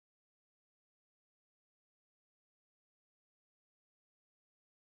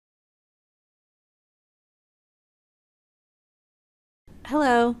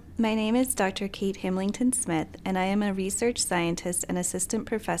Hello, my name is Dr. Kate Hamlington Smith, and I am a research scientist and assistant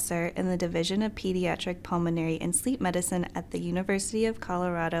professor in the Division of Pediatric Pulmonary and Sleep Medicine at the University of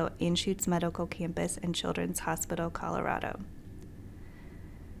Colorado Anschutz Medical Campus and Children's Hospital, Colorado.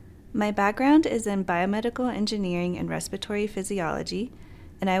 My background is in biomedical engineering and respiratory physiology,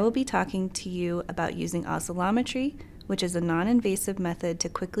 and I will be talking to you about using oscillometry, which is a non-invasive method to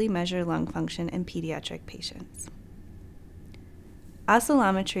quickly measure lung function in pediatric patients.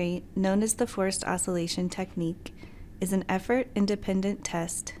 Oscillometry, known as the forced oscillation technique, is an effort-independent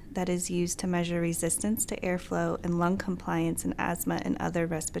test that is used to measure resistance to airflow and lung compliance in asthma and other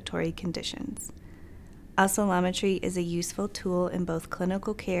respiratory conditions. Oscillometry is a useful tool in both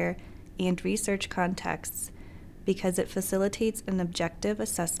clinical care and research contexts because it facilitates an objective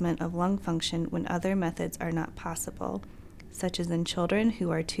assessment of lung function when other methods are not possible, such as in children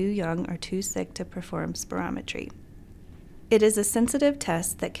who are too young or too sick to perform spirometry. It is a sensitive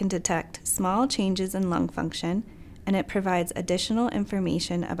test that can detect small changes in lung function, and it provides additional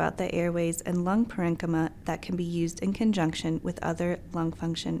information about the airways and lung parenchyma that can be used in conjunction with other lung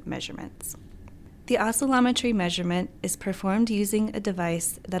function measurements. The oscillometry measurement is performed using a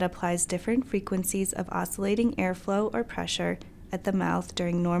device that applies different frequencies of oscillating airflow or pressure at the mouth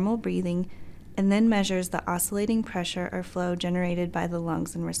during normal breathing, and then measures the oscillating pressure or flow generated by the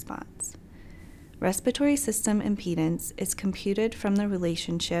lungs in response. Respiratory system impedance is computed from the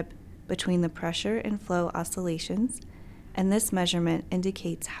relationship between the pressure and flow oscillations, and this measurement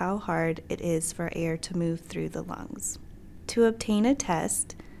indicates how hard it is for air to move through the lungs. To obtain a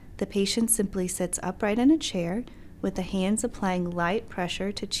test, the patient simply sits upright in a chair with the hands applying light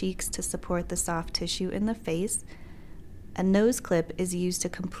pressure to cheeks to support the soft tissue in the face. A nose clip is used to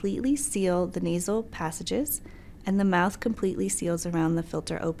completely seal the nasal passages, and the mouth completely seals around the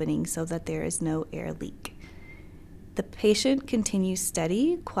filter opening so that there is no air leak. The patient continues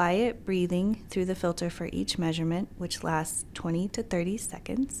steady, quiet breathing through the filter for each measurement, which lasts 20 to 30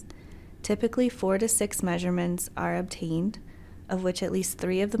 seconds. Typically 4 to 6 measurements are obtained, of which at least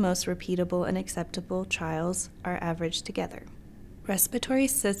 3 of the most repeatable and acceptable trials are averaged together. Respiratory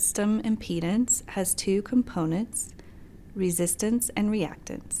system impedance has 2 components, resistance and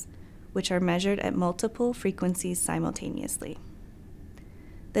reactance, which are measured at multiple frequencies simultaneously.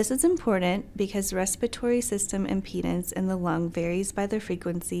 This is important because respiratory system impedance in the lung varies by the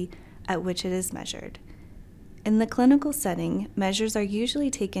frequency at which it is measured. In the clinical setting, measures are usually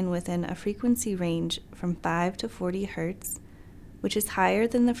taken within a frequency range from 5 to 40 Hz, which is higher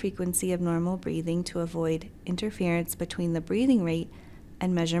than the frequency of normal breathing to avoid interference between the breathing rate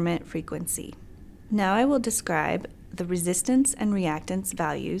and measurement frequency. Now I will describe the resistance and reactance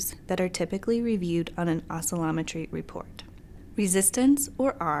values that are typically reviewed on an oscillometry report. Resistance,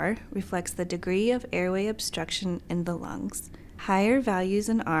 or R, reflects the degree of airway obstruction in the lungs. Higher values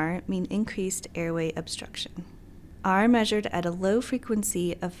in R mean increased airway obstruction. R measured at a low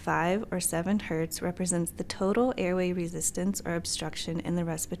frequency of 5 or 7 Hz represents the total airway resistance or obstruction in the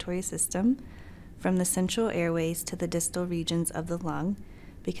respiratory system from the central airways to the distal regions of the lung,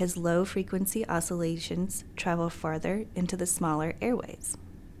 because low-frequency oscillations travel farther into the smaller airways.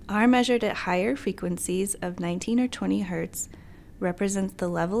 R measured at higher frequencies of 19 or 20 Hz represents the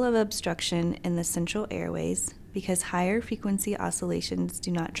level of obstruction in the central airways, because higher frequency oscillations do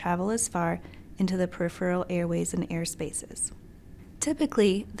not travel as far into the peripheral airways and air spaces.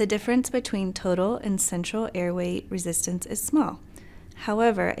 Typically, the difference between total and central airway resistance is small.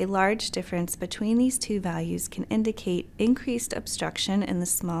 However, a large difference between these two values can indicate increased obstruction in the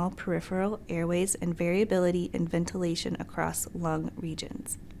small peripheral airways and variability in ventilation across lung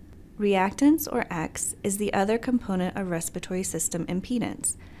regions. Reactance, or X, is the other component of respiratory system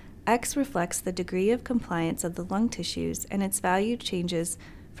impedance. X reflects the degree of compliance of the lung tissues, and its value changes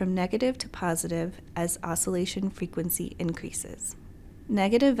from negative to positive as oscillation frequency increases.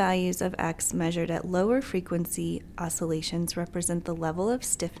 Negative values of X measured at lower frequency oscillations represent the level of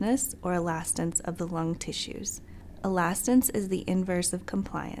stiffness or elastance of the lung tissues. Elastance is the inverse of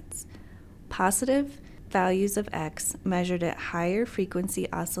compliance. Positive values of X measured at higher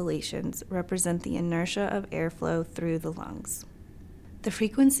frequency oscillations represent the inertia of airflow through the lungs. The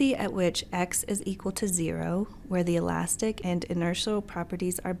frequency at which X is equal to 0, where the elastic and inertial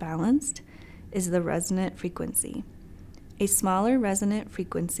properties are balanced, is the resonant frequency. A smaller resonant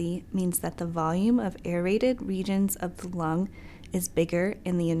frequency means that the volume of aerated regions of the lung is bigger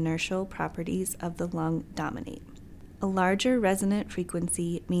and the inertial properties of the lung dominate. A larger resonant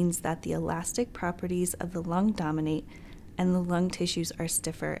frequency means that the elastic properties of the lung dominate and the lung tissues are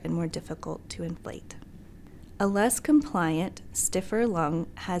stiffer and more difficult to inflate. A less compliant, stiffer lung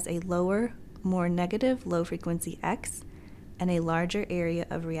has a lower, more negative low-frequency X and a larger area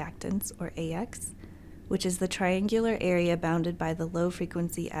of reactance, or AX, which is the triangular area bounded by the low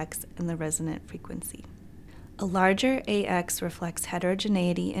frequency X and the resonant frequency. A larger AX reflects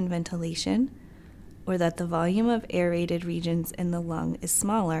heterogeneity in ventilation, or that the volume of aerated regions in the lung is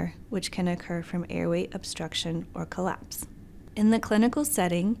smaller, which can occur from airway obstruction or collapse. In the clinical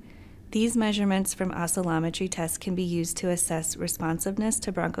setting, these measurements from oscillometry tests can be used to assess responsiveness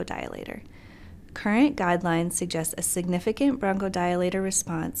to bronchodilator. Current guidelines suggest a significant bronchodilator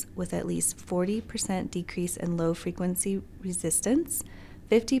response with at least 40% decrease in low-frequency resistance,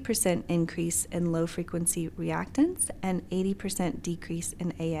 50% increase in low-frequency reactance, and 80% decrease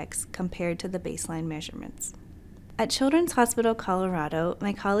in AX compared to the baseline measurements. At Children's Hospital Colorado,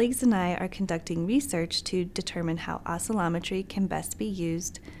 my colleagues and I are conducting research to determine how oscillometry can best be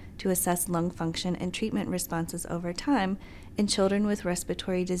used to assess lung function and treatment responses over time in children with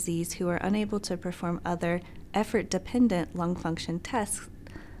respiratory disease who are unable to perform other effort-dependent lung function tests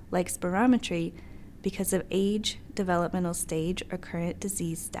like spirometry because of age, developmental stage, or current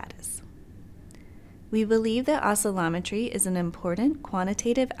disease status. We believe that oscillometry is an important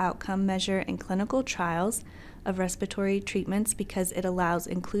quantitative outcome measure in clinical trials of respiratory treatments because it allows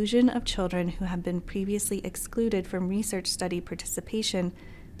inclusion of children who have been previously excluded from research study participation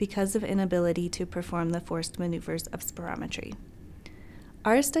because of inability to perform the forced maneuvers of spirometry.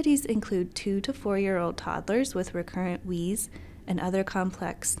 Our studies include 2 to 4-year-old toddlers with recurrent wheeze and other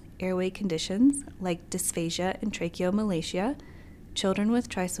complex airway conditions like dysphagia and tracheomalacia, children with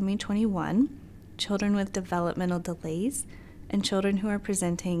trisomy 21, children with developmental delays, and children who are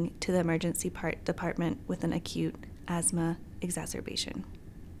presenting to the emergency department with an acute asthma exacerbation.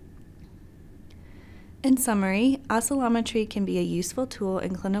 In summary, oscillometry can be a useful tool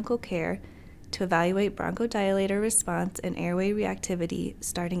in clinical care to evaluate bronchodilator response and airway reactivity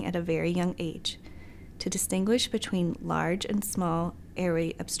starting at a very young age, to distinguish between large and small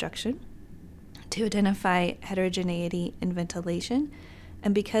airway obstruction, to identify heterogeneity in ventilation,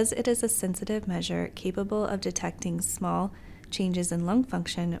 and because it is a sensitive measure capable of detecting small changes in lung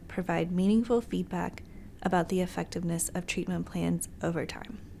function, provide meaningful feedback about the effectiveness of treatment plans over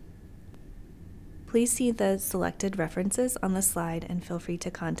time. Please see the selected references on the slide and feel free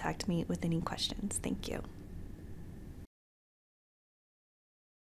to contact me with any questions. Thank you.